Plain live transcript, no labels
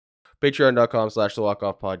Patreon.com/the Walk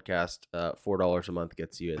Off Podcast. $4 a month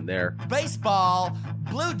gets you in there. Baseball,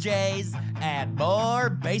 Blue Jays, and more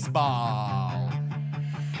baseball.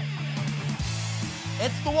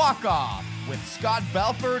 It's the Walk Off with Scott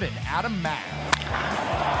Belford and Adam Mack.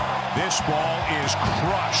 This ball is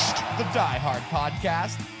crushed. The Die Hard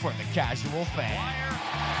podcast for the casual fan.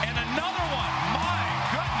 And another one. My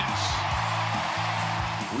goodness.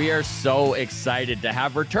 We are so excited to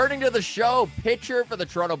have returning to the show pitcher for the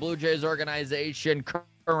Toronto Blue Jays organization,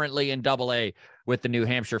 currently in Double-A with the New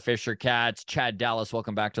Hampshire Fisher Cats. Chad Dallas,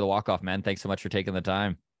 welcome back to the Walk Off, man. Thanks so much for taking the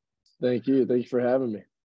time. Thank you. Thank you for having me.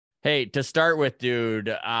 Hey, to start with,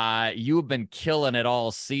 dude, you've been killing it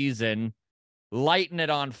all season, lighting it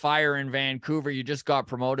on fire in Vancouver. You just got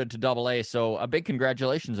promoted to Double-A, so a big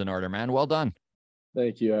congratulations in order, man. Well done.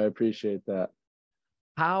 Thank you. I appreciate that.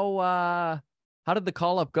 How did the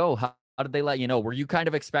call-up go? How did they let you know? Were you kind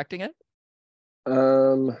of expecting it?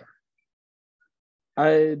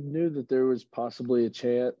 I knew that there was possibly a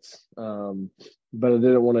chance, but I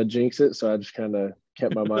didn't want to jinx it, so I just kind of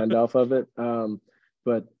kept my mind off of it.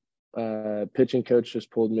 But pitching coach just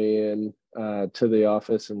pulled me in to the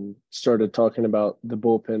office and started talking about the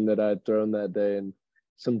bullpen that I'd thrown that day and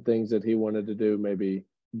some things that he wanted to do, maybe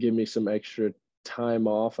give me some extra time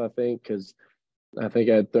off, I think, because I think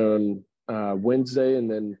I had thrown Wednesday and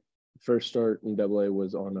then first start in Double-A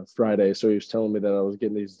was on a Friday. So he was telling me that I was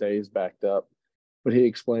getting these days backed up. But he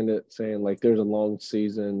explained it saying, like, there's a long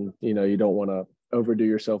season, you don't want to overdo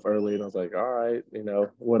yourself early. And I was like, all right,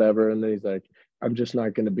 whatever. And then he's like, I'm just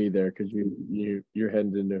not going to be there because you're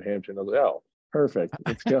heading to New Hampshire. And I was like, oh, perfect.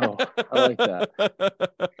 Let's go. I like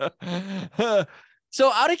that. So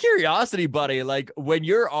out of curiosity, buddy, like when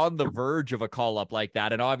you're on the verge of a call up like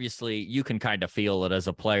that, and obviously you can kind of feel it as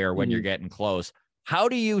a player when you're getting close, how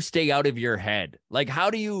do you stay out of your head? Like, how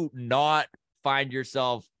do you not find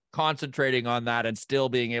yourself concentrating on that and still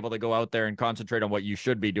being able to go out there and concentrate on what you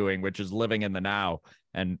should be doing, which is living in the now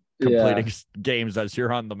and completing games as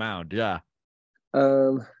you're on the mound? Yeah.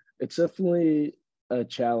 It's definitely a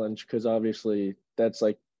challenge because obviously that's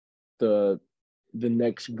like the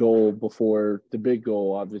next goal before the big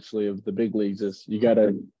goal, obviously, of the big leagues is you got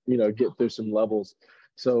to, get through some levels.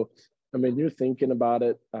 So, I mean, you're thinking about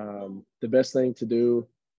it. The best thing to do,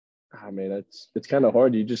 it's kind of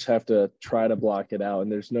hard. You just have to try to block it out,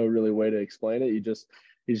 and there's no really way to explain it. You just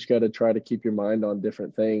got to try to keep your mind on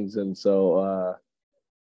different things. And so,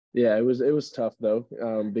 it was tough though,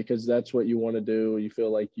 because that's what you want to do. You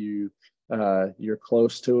feel like you're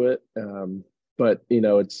close to it. But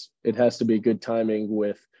it has to be good timing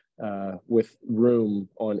with room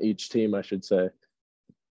on each team, I should say.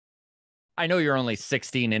 I know you're only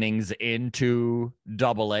 16 innings into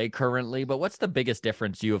Double-A currently, but what's the biggest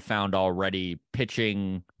difference you have found already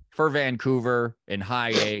pitching for Vancouver in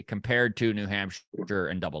High A compared to New Hampshire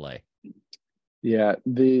and Double-A? Yeah,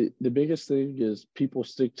 the biggest thing is people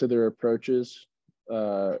stick to their approaches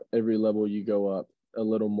every level you go up a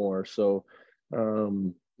little more. So,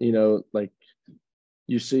 like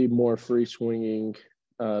you see more free swinging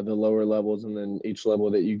the lower levels, and then each level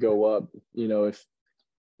that you go up,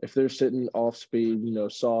 if they're sitting off speed,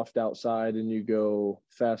 soft outside and you go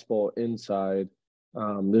fastball inside,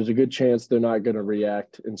 there's a good chance they're not going to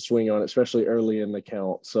react and swing on it, especially early in the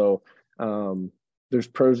count. So there's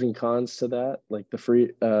pros and cons to that, like the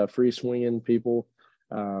free swinging people,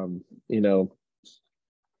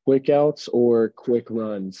 quick outs or quick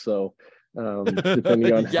runs. So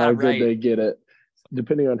depending on how good they get it.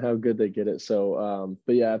 So,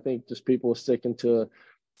 but yeah, I think just people sticking to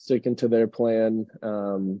their plan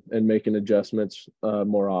and making adjustments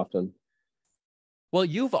more often. Well,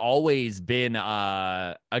 you've always been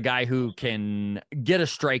a guy who can get a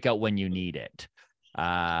strikeout when you need it.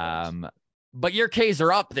 But your Ks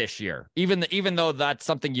are up this year, even though that's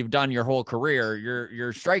something you've done your whole career.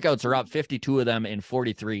 Your strikeouts are up, 52 of them in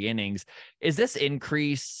 43 innings. Is this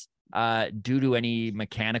increase due to any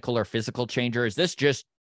mechanical or physical change, or is this just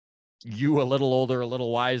you a little older, a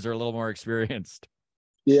little wiser, a little more experienced?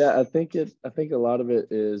 Yeah, I think a lot of it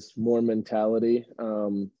is more mentality.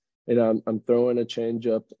 I'm throwing a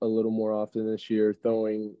changeup a little more often this year,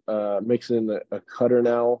 mixing in a cutter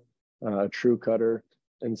now, a true cutter.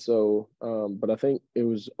 And so, but I think it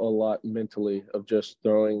was a lot mentally of just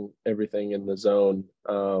throwing everything in the zone.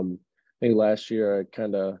 I think last year I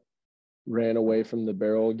kind of ran away from the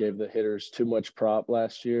barrel, gave the hitters too much prop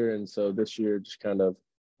last year. And so this year just kind of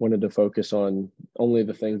wanted to focus on only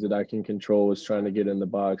the things that I can control, was trying to get in the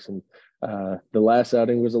box. And the last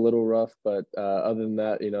outing was a little rough, but other than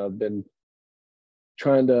that, I've been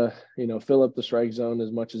trying to, fill up the strike zone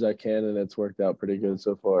as much as I can, and it's worked out pretty good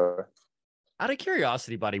so far. Out of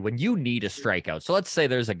curiosity, buddy, when you need a strikeout, so let's say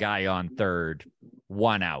there's a guy on third,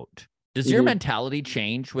 1 out. Does your mentality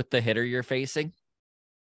change with the hitter you're facing?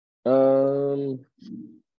 I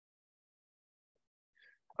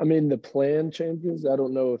mean, the plan changes. I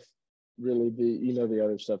don't know if really the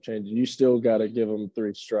other stuff changes. You still got to give them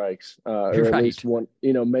 3 strikes, or at least one,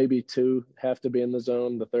 maybe 2 have to be in the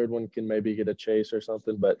zone. The third one can maybe get a chase or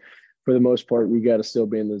something, but for the most part, you got to still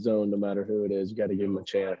be in the zone no matter who it is. You got to give them a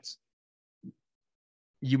chance.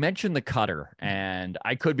 You mentioned the cutter, and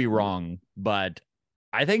I could be wrong, but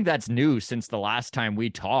I think that's new since the last time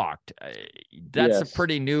we talked. That's a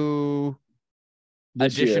pretty new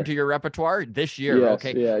addition to your repertoire this year. Yes,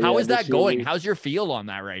 okay. How is that going? How's your feel on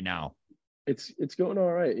that right now? It's going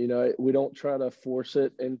all right. We don't try to force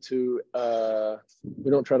it into the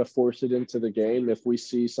game. If we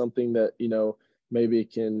see something that, maybe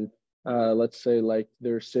can, let's say like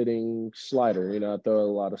they're sitting slider, I throw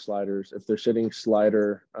a lot of sliders. If they're sitting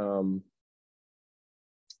slider,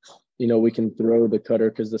 we can throw the cutter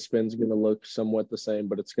because the spin's going to look somewhat the same,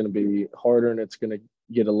 but it's going to be harder and it's going to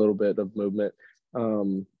get a little bit of movement.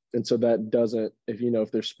 And so that doesn't,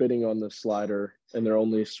 if they're spitting on the slider and they're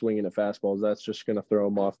only swinging at fastballs, that's just going to throw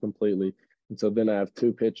them off completely. And so then I have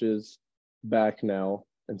 2 pitches back now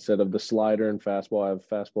instead of the slider and fastball. I have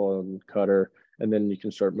fastball and cutter, and then you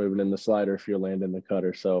can start moving in the slider if you're landing the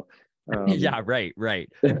cutter. So right.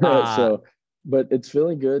 But it's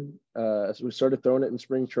feeling good. So we started throwing it in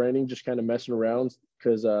spring training, just kind of messing around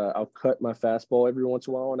because I'll cut my fastball every once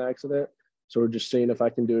in a while on accident. So we're just seeing if I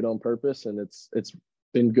can do it on purpose, and it's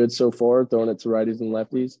been good so far, throwing it to righties and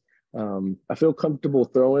lefties. I feel comfortable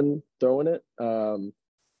throwing it.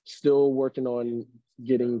 Still working on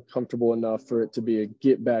getting comfortable enough for it to be a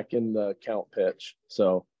get back in the count pitch.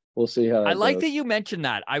 So we'll see how I like that you mentioned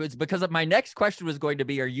that. Because my next question was going to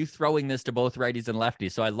be, are you throwing this to both righties and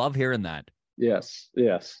lefties? So I love hearing that. Yes.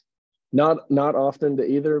 Not often to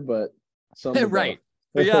either, but some. Right.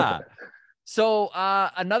 Yeah. So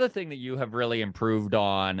another thing that you have really improved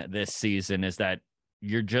on this season is that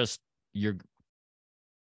you're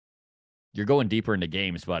going deeper into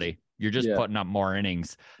games, buddy. You're just putting up more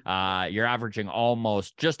innings. You're averaging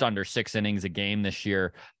almost just under 6 innings a game this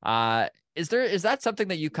year. Is that something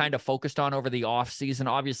that you kind of focused on over the off season?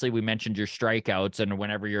 Obviously, we mentioned your strikeouts, and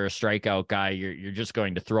whenever you're a strikeout guy, you're just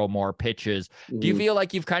going to throw more pitches. Do you feel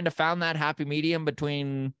like you've kind of found that happy medium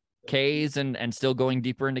between Ks and still going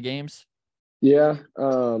deeper into games? Yeah.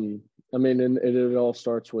 I mean, and it all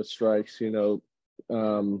starts with strikes.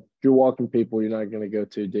 If you're walking people, you're not going to go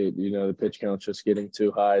too deep. The pitch count's just getting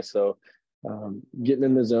too high. So getting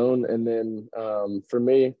in the zone. And then for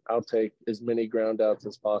me, I'll take as many ground outs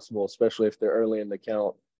as possible, especially if they're early in the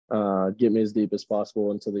count. Get me as deep as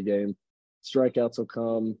possible into the game. Strikeouts will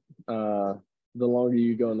come the longer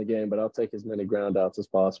you go in the game, but I'll take as many ground outs as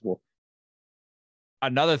possible.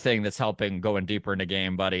 Another thing that's helping going deeper into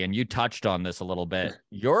game, buddy, and you touched on this a little bit,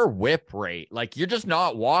 your whip rate, like you're just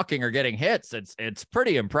not walking or getting hits. It's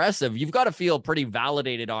pretty impressive. You've got to feel pretty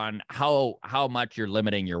validated on how much you're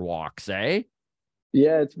limiting your walks, eh?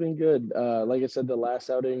 Yeah, it's been good. Like I said, the last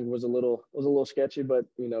outing was a little sketchy, but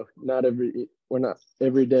not every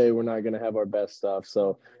day we're not going to have our best stuff.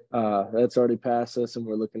 So that's already past us, and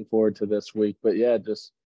we're looking forward to this week. But yeah,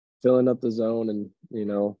 just filling up the zone and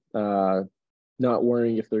not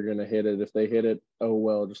worrying if they're going to hit it. If they hit it, oh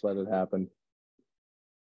well, just let it happen.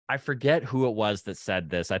 I forget who it was that said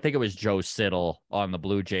this. I think it was Joe Siddall on the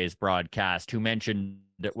Blue Jays broadcast who mentioned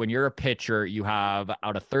that when you're a pitcher, you have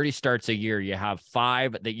out of 30 starts a year, you have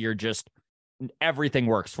 5 that you're just everything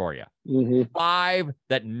works for you. 5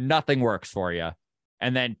 that nothing works for you.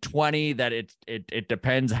 And then 20 that it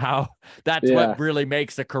depends how what really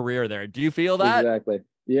makes a career there. Do you feel that? Exactly.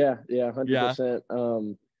 Yeah,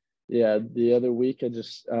 100%. Yeah, the other week I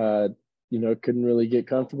just, couldn't really get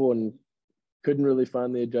comfortable and couldn't really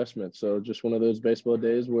find the adjustment. So just one of those baseball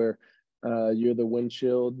days where you're the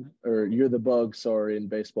windshield, or you're the bug, sorry, and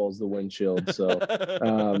baseball's the windshield. So,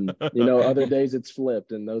 other days it's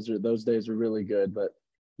flipped, and those days are really good. But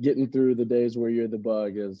getting through the days where you're the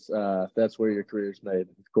bug that's where your career's made,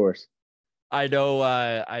 of course. I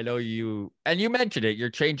know you, and you mentioned it.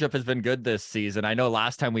 Your changeup has been good this season. I know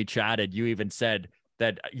last time we chatted, you even said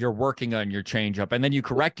that you're working on your changeup, and then you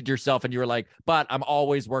corrected yourself and you were like, but I'm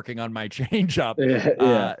always working on my changeup.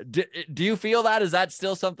 Yeah. Do you feel that? Is that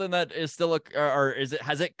still something that is still,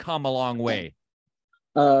 has it come a long way?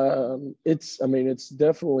 It's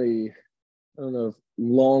definitely, I don't know if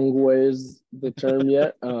long way is the term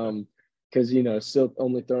yet. Cause still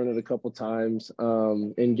only throwing it a couple times,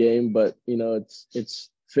 in game, but it's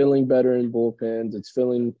feeling better in bullpens. It's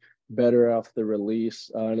feeling better off the release.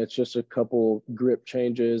 And it's just a couple grip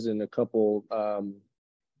changes and a couple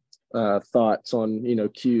thoughts on,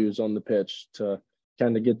 cues on the pitch to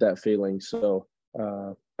kind of get that feeling. So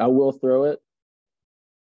I will throw it.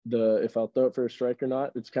 If I'll throw it for a strike or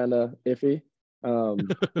not, it's kind of iffy.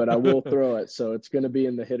 But I will throw it. So it's going to be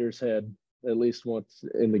in the hitter's head at least once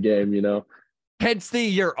in the game, Hence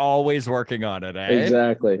you're always working on it, eh?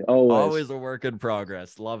 Exactly. Always a work in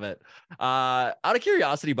progress. Love it. Out of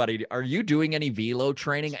curiosity, buddy, are you doing any velo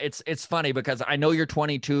training? It's funny because I know you're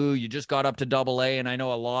 22, you just got up to AA, and I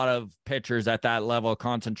know a lot of pitchers at that level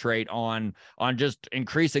concentrate on just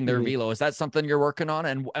increasing their velo. Is that something you're working on?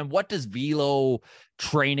 And what does velo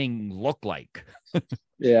training look like?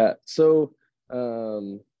 Yeah. So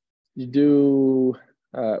you do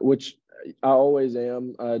which I always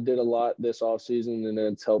am. I did a lot this off season, and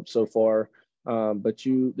it's helped so far. But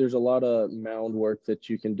there's a lot of mound work that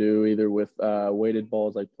you can do either with weighted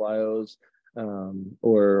balls like plyos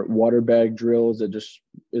or water bag drills. That just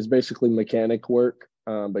is basically mechanic work,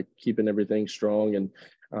 but keeping everything strong. And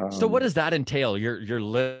so what does that entail? You're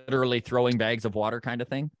literally throwing bags of water kind of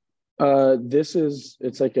thing?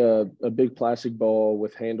 It's like a big plastic ball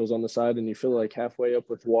with handles on the side, and you fill it like halfway up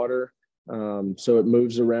with water. So it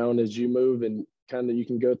moves around as you move, and kind of you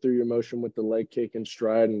can go through your motion with the leg kick and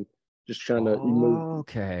stride, and just trying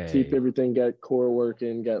to keep everything, got core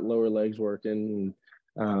working, got lower legs working.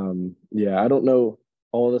 Yeah, I don't know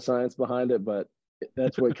all the science behind it, but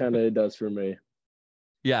that's what kind of it does for me.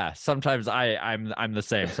 Yeah, sometimes I'm the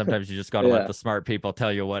same. Sometimes you just got to let the smart people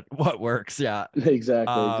tell you what works. Yeah,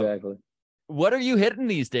 exactly. What are you hitting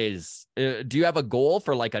these days? Do you have a goal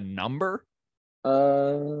for like a number?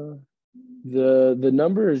 The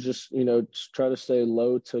number is just, just try to stay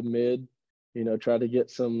low to mid, try to get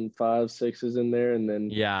some 5, 6s in there. And then,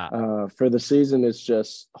 for the season, it's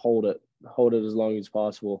just hold it as long as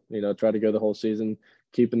possible, try to go the whole season,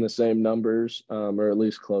 keeping the same numbers, or at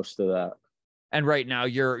least close to that. And right now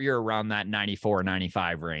you're around that 94,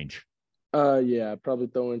 95 range. Yeah, probably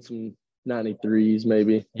throwing some 93s,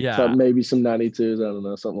 maybe. Yeah. Maybe some 92s. I don't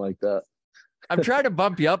know, something like that. I'm trying to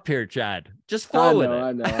bump you up here, Chad. Just flow with it.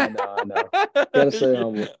 I know. Gotta stay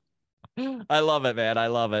humble. I love it, man. I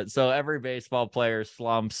love it. So every baseball player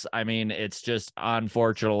slumps. I mean, it's just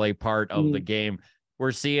unfortunately part of the game.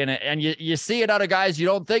 We're seeing it, and you see it out of guys you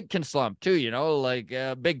don't think can slump too. Like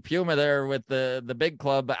Big Puma there with the big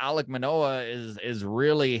club. Alek Manoah is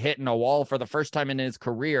really hitting a wall for the first time in his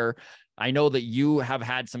career. I know that you have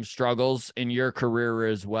had some struggles in your career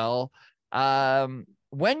as well.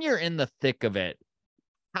 When you're in the thick of it,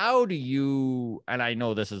 how do you, and I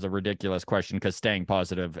know this is a ridiculous question because staying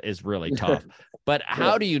positive is really tough, but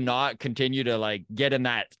how do you not continue to like get in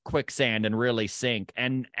that quicksand and really sink?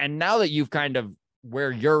 And now that you've kind of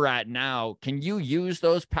where you're at now, can you use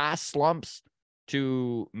those past slumps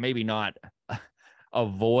to maybe not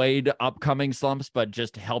avoid upcoming slumps, but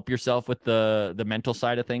just help yourself with the mental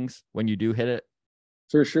side of things when you do hit it?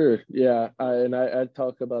 For sure. Yeah. I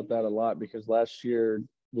talk about that a lot because last year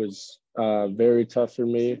was very tough for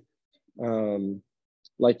me.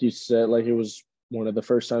 Like you said, like it was one of the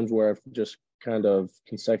first times where I've just kind of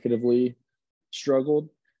consecutively struggled.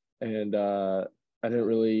 And I didn't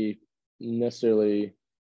really necessarily,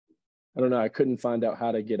 I don't know, I couldn't find out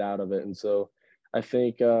how to get out of it. And so I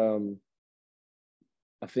think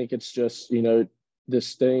it's just, this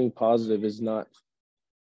staying positive is not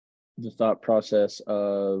the thought process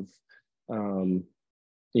of,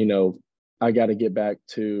 I got to get back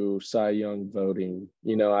to Cy Young voting.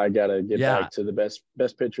 I got to get back to the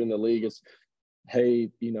best pitcher in the league. It's,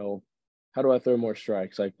 hey, how do I throw more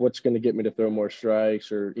strikes? Like, what's going to get me to throw more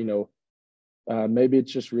strikes? Or, maybe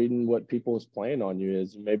it's just reading what people's plan on you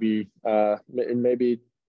is. Maybe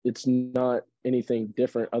it's not anything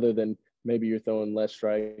different other than maybe you're throwing less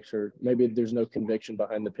strikes, or maybe there's no conviction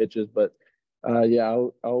behind the pitches. But I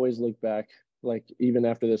always look back, like even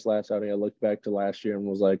after this last outing, I looked back to last year and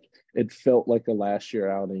was like, it felt like a last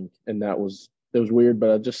year outing. And it was weird,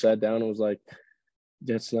 but I just sat down and was like,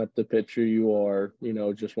 that's not the pitcher you are,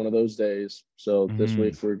 just one of those days. So this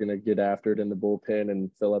week we're going to get after it in the bullpen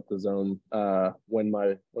and fill up the zone when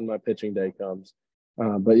my pitching day comes.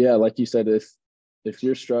 But yeah, like you said, if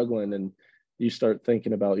you're struggling and you start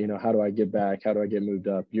thinking about, how do I get back? How do I get moved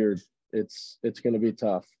up? It's going to be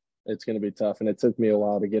tough. It's going to be tough. And it took me a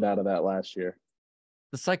while to get out of that last year.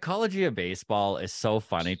 The psychology of baseball is so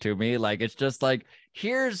funny to me. Like, it's just like,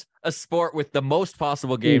 here's a sport with the most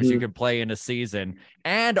possible games you can play in a season.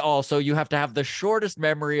 And also you have to have the shortest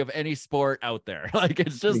memory of any sport out there. Like,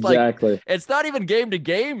 it's just like, it's not even game to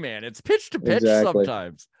game, man. It's pitch to pitch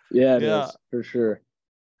sometimes. Yeah, it is, for sure.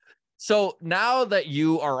 So now that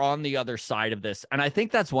you are on the other side of this, and I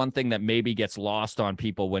think that's one thing that maybe gets lost on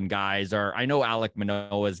people when guys are, I know Alek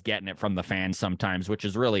Manoah is getting it from the fans sometimes, which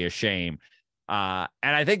is really a shame. And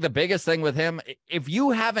I think the biggest thing with him, if you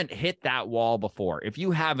haven't hit that wall before, if you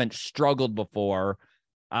haven't struggled before,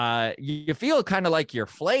 you feel kind of like you're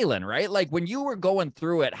flailing, right? Like when you were going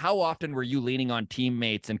through it, how often were you leaning on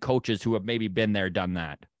teammates and coaches who have maybe been there, done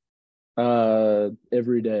that?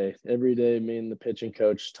 Every day, me and the pitching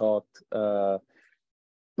coach talked, but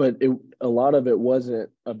a lot of it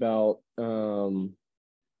wasn't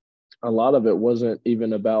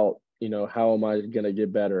even about, how am I going to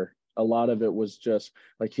get better? A lot of it was just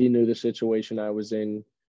like, he knew the situation I was in.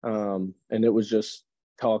 And it was just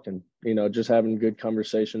talking, just having good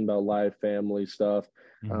conversation about life, family stuff,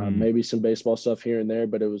 maybe some baseball stuff here and there,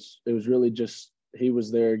 but it was really just, he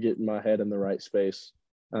was there getting my head in the right space.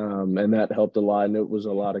 And that helped a lot. And it was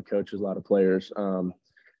a lot of coaches, a lot of players,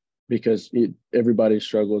 because everybody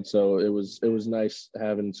struggled. So it was nice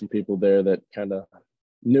having some people there that kind of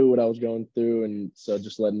knew what I was going through. And so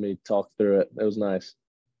just letting me talk through it. It was nice.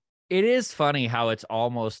 It is funny how it's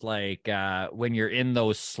almost like when you're in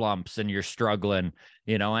those slumps and you're struggling,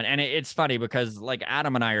 and it's funny because like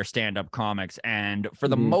Adam and I are stand-up comics. And for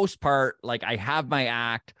the most part, like I have my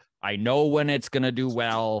act, I know when it's going to do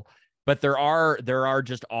well, but there are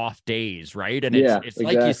just off days, right? And it's exactly.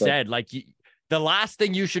 Like you said, like the last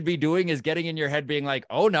thing you should be doing is getting in your head being like,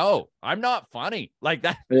 oh no, I'm not funny like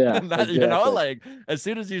that. Yeah, exactly. Like as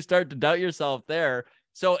soon as you start to doubt yourself there.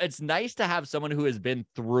 So it's nice to have someone who has been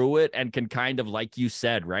through it and can kind of, like you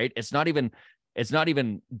said, right? It's not even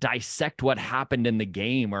dissect what happened in the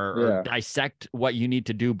game or dissect what you need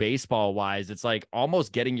to do baseball wise. It's like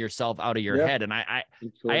almost getting yourself out of your head. And I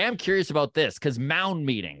am curious about this because mound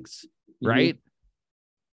meetings, right?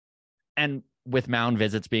 And with mound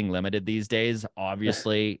visits being limited these days,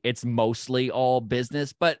 obviously it's mostly all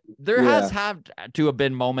business, but there has to have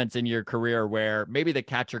been moments in your career where maybe the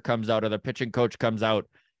catcher comes out or the pitching coach comes out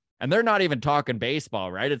and they're not even talking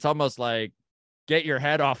baseball, right? It's almost like, get your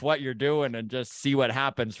head off what you're doing and just see what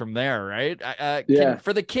happens from there, right?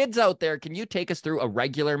 For the kids out there, can you take us through a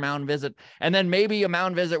regular mound visit and then maybe a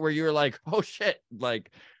mound visit where you were like, oh shit,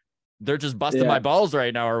 like they're just busting my balls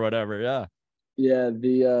right now or whatever?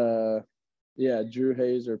 Drew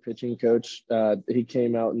Hayes, our pitching coach, he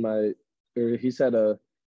came out he's had a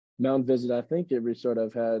mound visit. I think every sort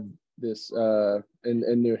of had this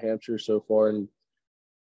in New Hampshire so far, and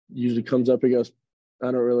usually comes up and goes, I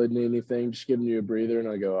don't really need anything, just giving you a breather. And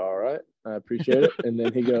I go, all right, I appreciate it. And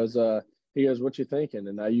then he goes, what you thinking?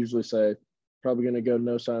 And I usually say, probably going to go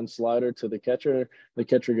no sign slider to the catcher. The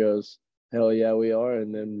catcher goes, hell yeah, we are.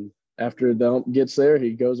 And then after the ump gets there,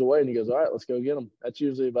 he goes away and he goes, all right, let's go get him. That's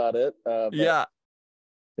usually about it.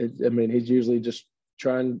 He's usually just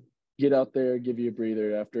trying to get out there, give you a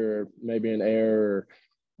breather after maybe an error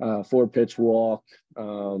or 4-pitch walk,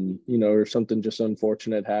 or something just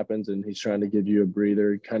unfortunate happens, and he's trying to give you a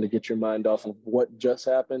breather, kind of get your mind off of what just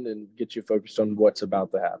happened and get you focused on what's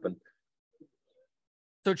about to happen.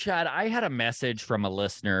 So Chad, I had a message from a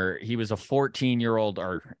listener. He was a 14-year-old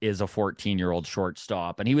or is a 14-year-old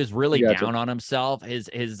shortstop, and he was really down on himself. His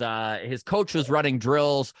coach was running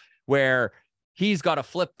drills where he's got to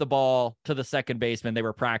flip the ball to the second baseman. They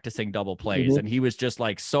were practicing double plays, and he was just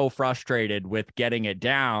like so frustrated with getting it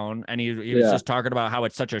down. And he was just talking about how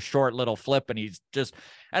it's such a short little flip, and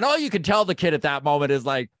and all you can tell the kid at that moment is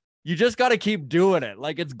like, you just got to keep doing it.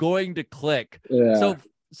 Like it's going to click. Yeah.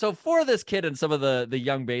 So for this kid and some of the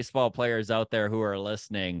young baseball players out there who are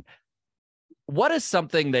listening, what is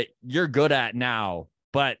something that you're good at now,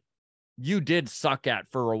 but you did suck at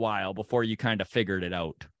for a while before you kind of figured it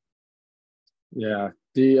out? Yeah.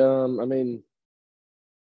 You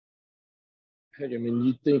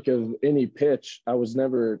think of any pitch. I was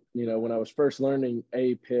never, when I was first learning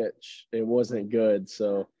a pitch, it wasn't good.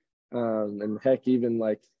 So, and heck, even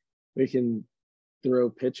like we can throw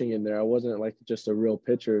pitching in there. I wasn't like just a real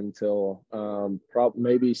pitcher until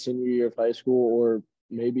maybe senior year of high school or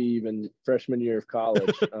maybe even freshman year of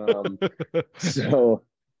college.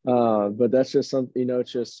 But that's just something,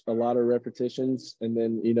 it's just a lot of repetitions. And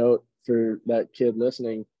then, for that kid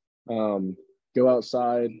listening, go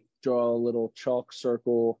outside, draw a little chalk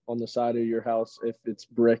circle on the side of your house. If it's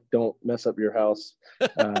brick, don't mess up your house.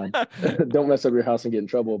 Don't mess up your house and get in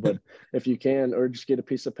trouble. But if you can, or just get a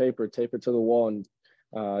piece of paper, tape it to the wall and,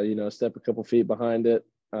 step a couple feet behind it,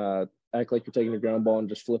 act like you're taking a ground ball and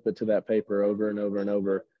just flip it to that paper over and over and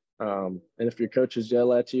over. And if your coaches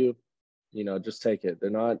yell at you, just take it. They're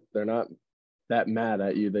not that mad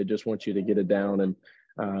at you. They just want you to get it down. And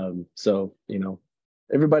so,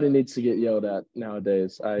 everybody needs to get yelled at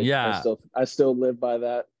nowadays. I still live by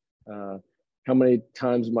that. How many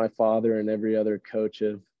times my father and every other coach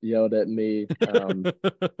have yelled at me.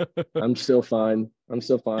 I'm still fine.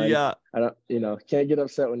 Yeah. I don't, can't get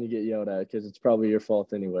upset when you get yelled at because it's probably your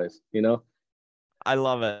fault anyways, I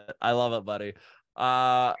love it, buddy.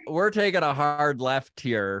 We're taking a hard left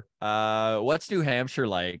here. What's New Hampshire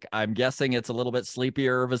like? I'm guessing it's a little bit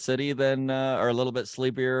sleepier of a city than, or a little bit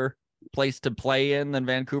sleepier place to play in than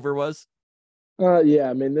Vancouver was. Yeah,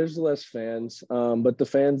 I mean, there's less fans, but the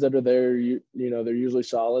fans that are there, they're usually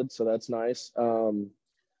solid, so that's nice.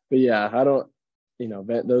 But yeah, I don't,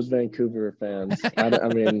 those Vancouver fans, I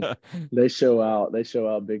mean, they show out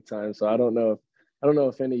big time. So I don't know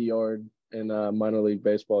if any yard in minor league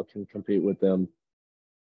baseball can compete with them.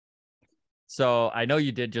 So I know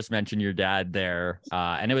you did just mention your dad there,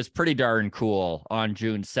 and it was pretty darn cool on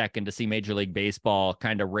June 2nd to see Major League Baseball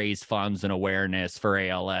kind of raise funds and awareness for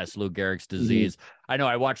ALS, Lou Gehrig's disease. I know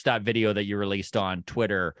I watched that video that you released on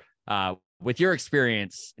Twitter. With your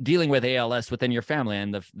experience dealing with ALS within your family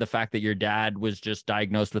and the fact that your dad was just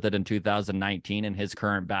diagnosed with it in 2019 in his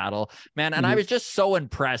current battle, man. And I was just so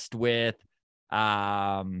impressed with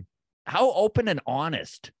how open and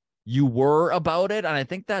honest you were about it. And I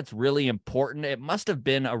think that's really important. It must have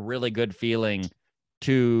been a really good feeling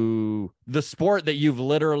to the sport that you've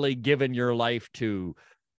literally given your life to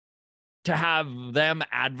have them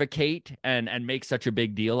advocate and make such a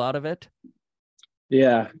big deal out of it.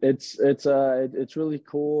 Yeah, it's really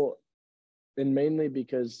cool, and mainly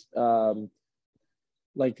because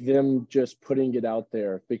like them just putting it out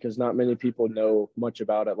there, because not many people know much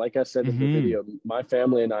about it. Like I said in the video, my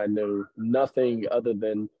family and I knew nothing other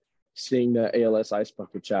than seeing the ALS Ice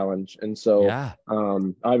Bucket Challenge. And so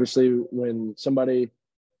obviously when somebody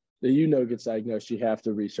that gets diagnosed, you have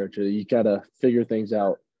to research it. You got to figure things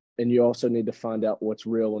out, and you also need to find out what's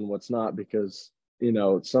real and what's not, because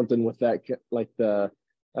something with that, like that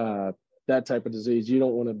type of disease, you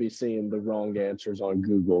don't want to be seeing the wrong answers on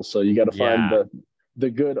Google. So you got to find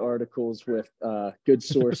the good articles with good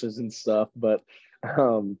sources and stuff. But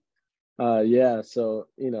so and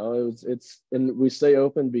we stay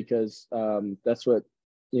open because that's what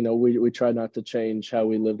we try not to change how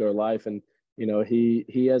we lived our life. And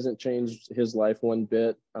he hasn't changed his life one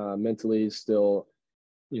bit. Mentally, he's still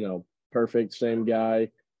perfect, same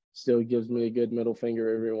guy. Still gives me a good middle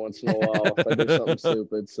finger every once in a while if I do something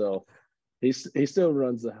stupid. So he still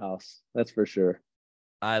runs the house, that's for sure.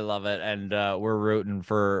 I love it, and we're rooting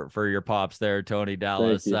for your pops there, Tony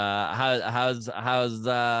Dallas. How's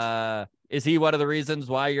is he one of the reasons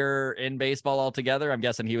why you're in baseball altogether? I'm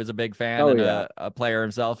guessing he was a big fan a player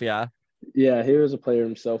himself. Yeah, he was a player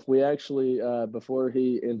himself. We actually before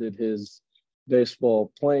he ended his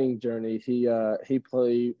baseball playing journey, he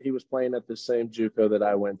was playing at the same JUCO that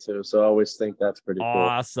I went to, so I always think that's pretty cool.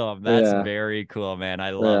 Awesome. That's very cool, man.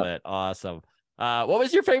 I love it. Awesome. What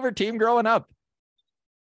was your favorite team growing up?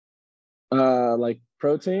 Like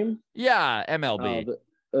pro team? Yeah, MLB. The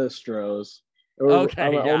Astros.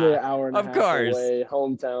 Okay, only an hour and a half away.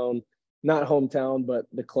 Hometown, not hometown, but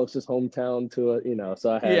the closest hometown to it.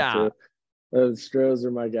 So I had to. The Astros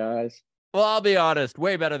are my guys. Well, I'll be honest,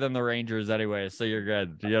 way better than the Rangers anyway, so you're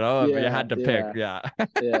good. If you had to pick, yeah.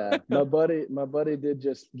 My buddy did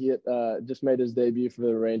just made his debut for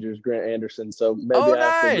the Rangers, Grant Anderson. So maybe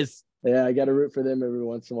nice. I got to root for them every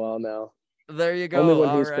once in a while now. There you go. Only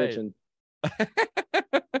when he's pitching.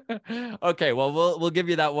 Okay, well, we'll give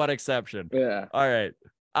you that one exception. Yeah. All right.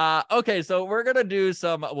 Okay, so we're gonna do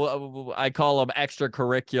some. I call them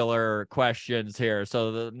extracurricular questions here,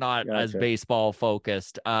 so not as baseball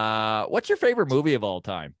focused. What's your favorite movie of all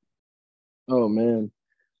time? Oh man,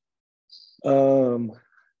 of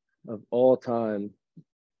all time,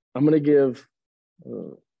 I'm gonna give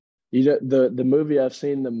the movie I've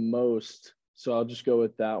seen the most. So I'll just go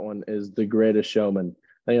with that one. Is The Greatest Showman.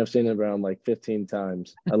 I think I've seen it around like 15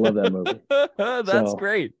 times. I love that movie. That's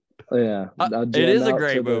great. Yeah, it is a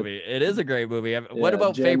great movie. It is a great movie. What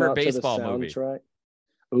about favorite baseball movie?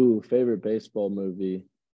 Ooh, favorite baseball movie.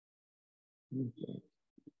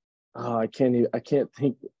 Oh, I can't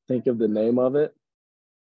think of the name of it.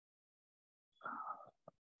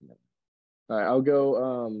 All right, I'll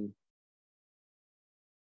go.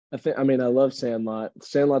 I love Sandlot.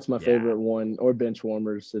 Sandlot's my favorite one, or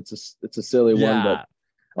Benchwarmers. It's a silly one, but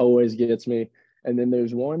always gets me. And then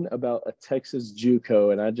there's one about a Texas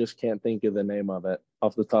JUCO, and I just can't think of the name of it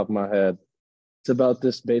off the top of my head. It's about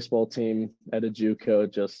this baseball team at a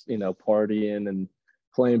JUCO just, partying and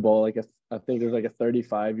playing ball. I think there's like a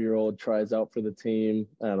 35-year-old tries out for the team.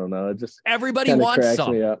 I don't know. It just everybody wants cracks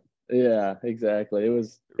some. me up. Yeah, exactly. Yeah,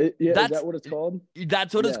 is That's that what it's called?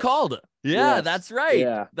 That's what it's Yes. called. Yeah, Yes. that's right.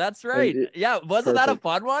 Yeah. That's right. It- Yeah, wasn't that a perfect.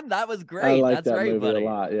 fun one? That was I great. like That's that right, movie a buddy.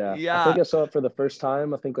 lot. Yeah. I Yeah. think I saw it for the first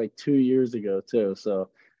time, I think like 2 years ago too. So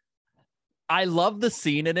I love the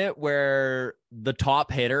scene in it where the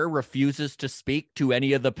top hitter refuses to speak to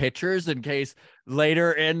any of the pitchers in case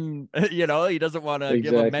later in, he doesn't want to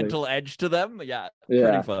give a exactly. mental edge to them. Yeah, pretty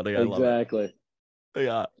Yeah. funny. I love Exactly. it.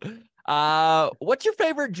 Yeah. What's your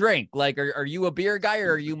favorite drink? Like, are you a beer guy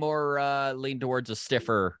or are you more lean towards a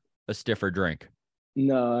stiffer drink?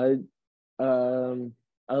 No,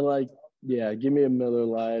 I like, yeah, give me a Miller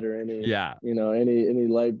Lite or Yeah. any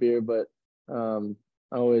light beer, but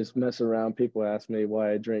I always mess around. People ask me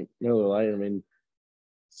why I drink Miller Lite. I mean,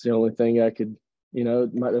 it's the only thing I could,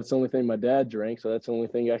 that's the only thing my dad drank, so that's the only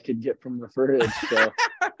thing I could get from the fridge. So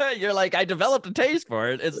You're like, I developed a taste for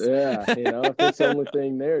it. It's yeah, if it's the only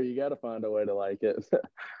thing there, you got to find a way to like it.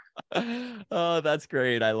 Oh, that's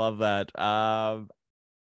great. I love that. Are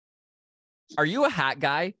you a hat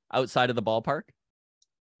guy outside of the ballpark?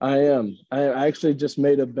 I am. I actually just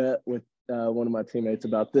made a bet with one of my teammates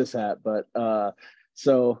about this hat, but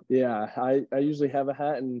so yeah, I usually have a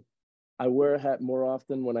hat, and I wear a hat more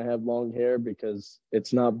often when I have long hair because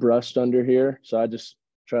it's not brushed under here. So I just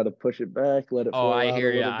try to push it back, let it Oh, flow I out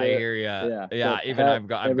hear a you. little I bit. hear you. Yeah, Yeah. but Even hat I've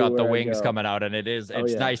got the everywhere I wings go. coming out, and it's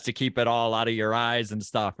Yeah. nice to keep it all out of your eyes and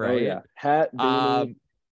stuff, Oh right? yeah, hat, beanie, Um,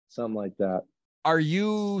 something like that. are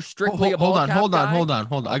you strictly a ball Hold on, cap hold on, guy? hold on,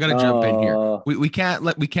 hold on. I gotta jump in here. Uh, We can't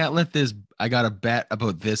let this I got a bet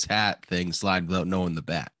about this hat thing slide without knowing the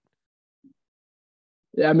bet.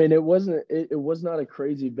 Yeah, I mean, it was not a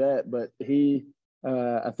crazy bet, but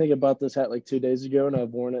I think I bought this hat like 2 days ago, and I've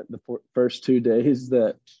worn it the first 2 days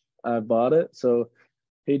that I bought it. So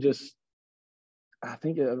he just, I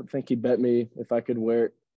think he bet me if I could wear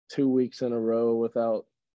it 2 weeks in a row without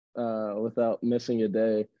missing a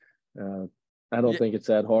day. I don't Yeah, think it's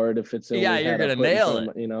that hard if it's the yeah, only you're hat I gonna put in nail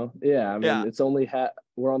front it. of my, Yeah, I mean, Yeah. it's only hat.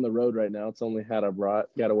 We're on the road right now. It's the only hat I brought.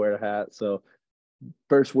 Got to wear a hat. So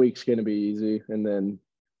first week's gonna be easy, and then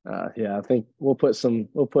yeah, I think we'll put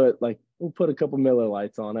a couple Miller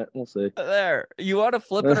Lights on it. We'll see. There. You want to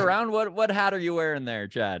flip it around? What hat are you wearing there,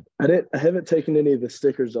 Chad? I haven't taken any of the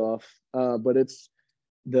stickers off, but it's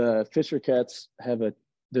the Fisher Cats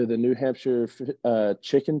they're the New Hampshire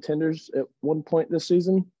chicken tenders at one point this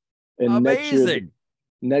season, and Amazing.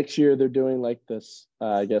 next year they're doing like this.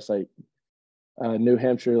 I guess like New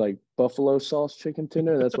Hampshire like buffalo sauce chicken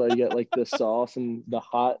tender. That's why you get like the sauce and the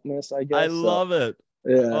hotness, I guess. I love it.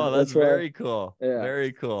 Yeah. Oh, that's very cool. Yeah.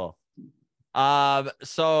 Very cool.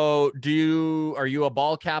 So are you a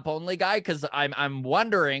ball cap only guy? Because I'm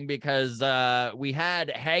wondering because we had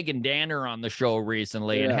Hagen Danner on the show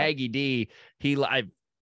recently, and Haggy D,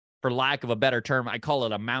 for lack of a better term, I call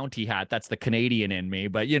it a Mountie hat. That's the Canadian in me,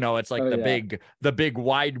 but it's like the big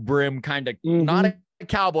wide brim kind of not a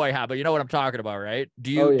cowboy hat, but you know what I'm talking about, right?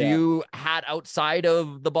 Do you hat outside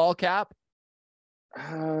of the ball cap?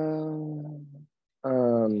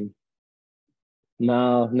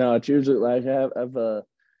 No, it's usually like I have a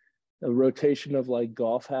rotation of like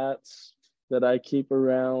golf hats that I keep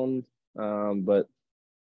around, but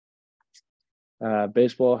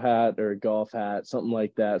baseball hat or golf hat, something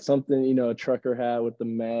like that, something, a trucker hat with the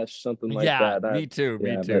mesh, something like that. Me too.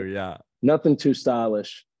 Yeah. Nothing too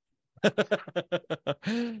stylish.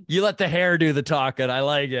 You let the hair do the talking. I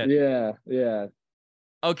like it. Yeah.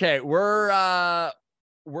 Okay,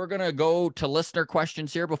 we're gonna go to listener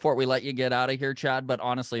questions here before we let you get out of here, Chad. But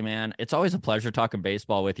honestly, man, it's always a pleasure talking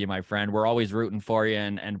baseball with you, my friend. We're always rooting for you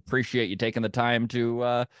and appreciate you taking the time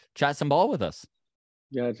to chat some ball with us.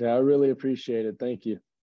 Gotcha. I really appreciate it. Thank you.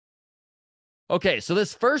 Okay, so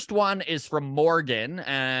this first one is from Morgan,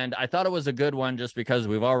 and I thought it was a good one just because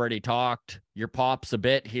we've already talked your pops a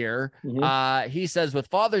bit here. He says, with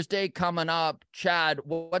Father's Day coming up, Chad,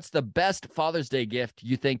 what's the best Father's Day gift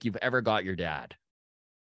you think you've ever got your dad?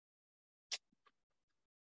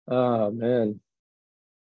 Oh, man.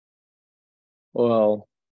 Well,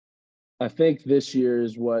 I think this year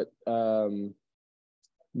is what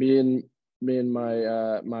me and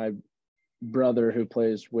my brother who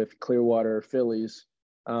plays with Clearwater Phillies,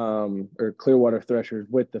 or Clearwater Threshers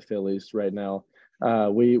with the Phillies right now.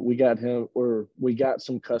 We got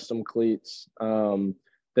some custom cleats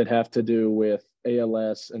that have to do with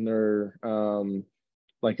ALS, and they're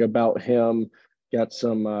like about him. Got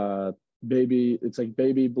some it's like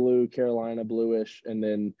baby blue, Carolina bluish, and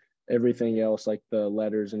then everything else, like the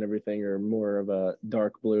letters and everything, are more of a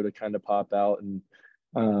dark blue to kind of pop out. And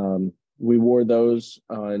we wore those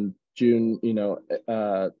on June,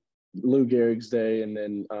 Lou Gehrig's Day, and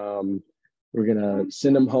then we're gonna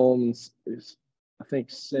send them home. I think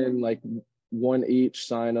send like one each,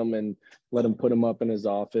 sign them, and let him put them up in his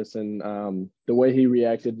office. And the way he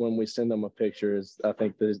reacted when we send him a picture is, I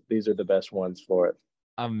think these are the best ones for it.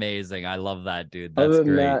 Amazing. I love that, dude. That's Other than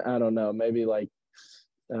great. that, I don't know. Maybe like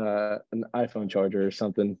an iPhone charger or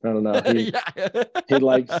something. I don't know. He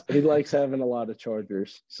likes having a lot of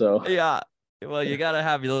chargers. So yeah. Well, you gotta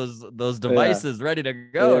have those devices ready to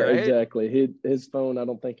go, yeah, right? Exactly. His phone, I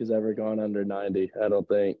don't think, has ever gone under 90. I don't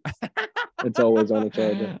think. It's always on a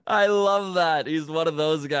charger. I love that. He's one of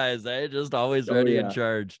those guys, eh? Just always ready and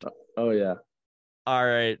charged. Oh yeah. All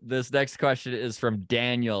right. This next question is from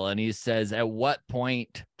Daniel, and he says, at what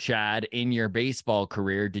point, Chad, in your baseball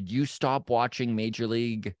career did you stop watching Major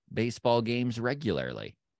League Baseball games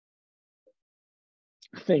regularly?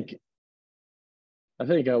 I think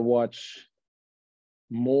I watch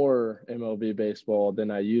more MLB baseball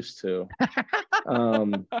than I used to.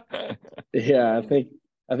 Yeah, I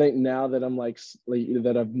think now that I'm like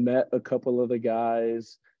that I've met a couple of the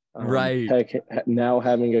guys, right. Heck, now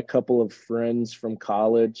having a couple of friends from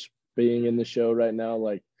college being in the show right now,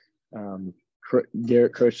 like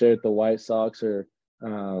Garrett Crochet at the White Sox, or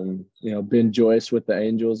Ben Joyce with the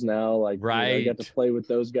Angels now. Like, right. I got to play with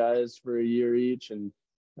those guys for a year each, and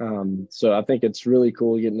so I think it's really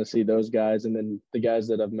cool getting to see those guys, and then the guys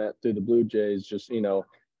that I've met through the Blue Jays, just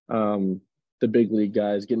the big league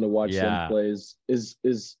guys, getting to watch them play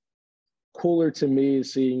is cooler to me.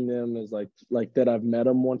 Seeing them as like that I've met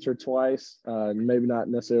them once or twice, maybe not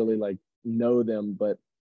necessarily like know them, but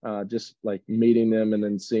just like meeting them and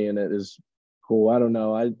then seeing it is cool. I don't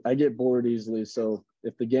know. I get bored easily, so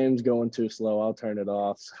if the game's going too slow, I'll turn it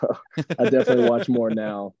off. So I definitely watch more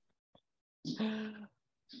now.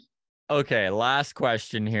 Okay, last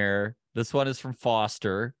question here. This one is from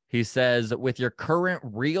Foster. He says, with your current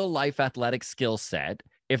real-life athletic skill set,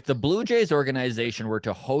 if the Blue Jays organization were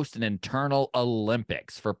to host an internal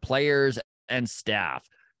Olympics for players and staff,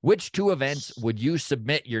 which two events would you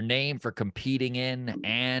submit your name for competing in,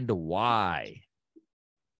 and why?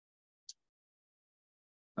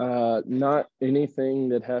 Not anything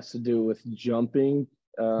that has to do with jumping,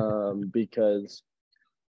 because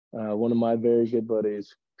one of my very good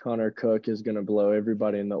buddies, Connor Cook, is going to blow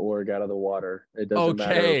everybody in the org out of the water. It doesn't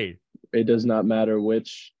matter. It does not matter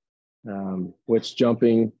which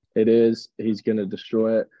jumping it is. He's going to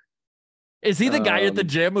destroy it. Is he the guy at the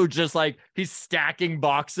gym who just like he's stacking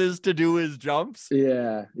boxes to do his jumps?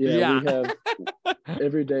 Yeah. We have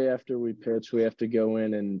every day after we pitch, we have to go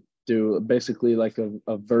in and do basically like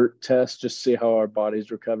a vert test, just see how our body's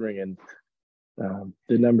recovering. And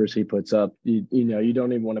the numbers he puts up, you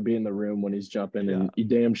don't even want to be in the room when he's jumping, and you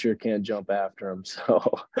damn sure can't jump after him. So,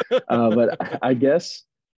 but I guess,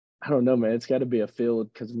 I don't know, man, it's got to be a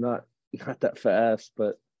field because I'm not that fast,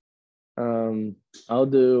 but I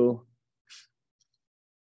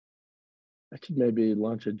could maybe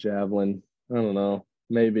launch a javelin. I don't know.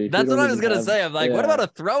 Maybe. That's what I was going to say. I'm like, what about a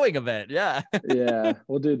throwing event? Yeah. Yeah,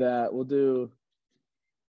 we'll do that. We'll do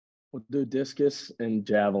discus and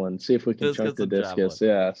javelin. See if we can chunk the discus.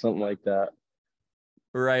 Javelin. Yeah, something like that.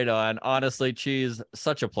 Right on. Honestly, Cheese,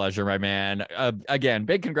 such a pleasure, my man. Again,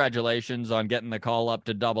 big congratulations on getting the call up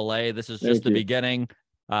to AA. This is just the beginning.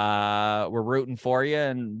 We're rooting for you,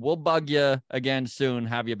 and we'll bug you again soon.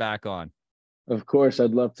 Have you back on. Of course,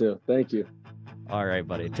 I'd love to. Thank you. All right,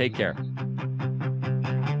 buddy. Take care.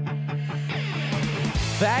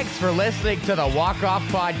 Thanks for listening to the Walk Off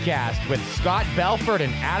Podcast with Scott Belford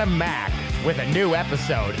and Adam Mack, with a new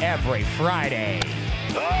episode every Friday.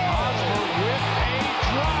 Osborne with a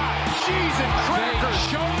drive. Cheese and crackers.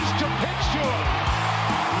 Chose to pitch to him.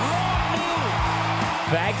 Wrong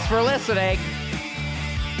move. Thanks for listening.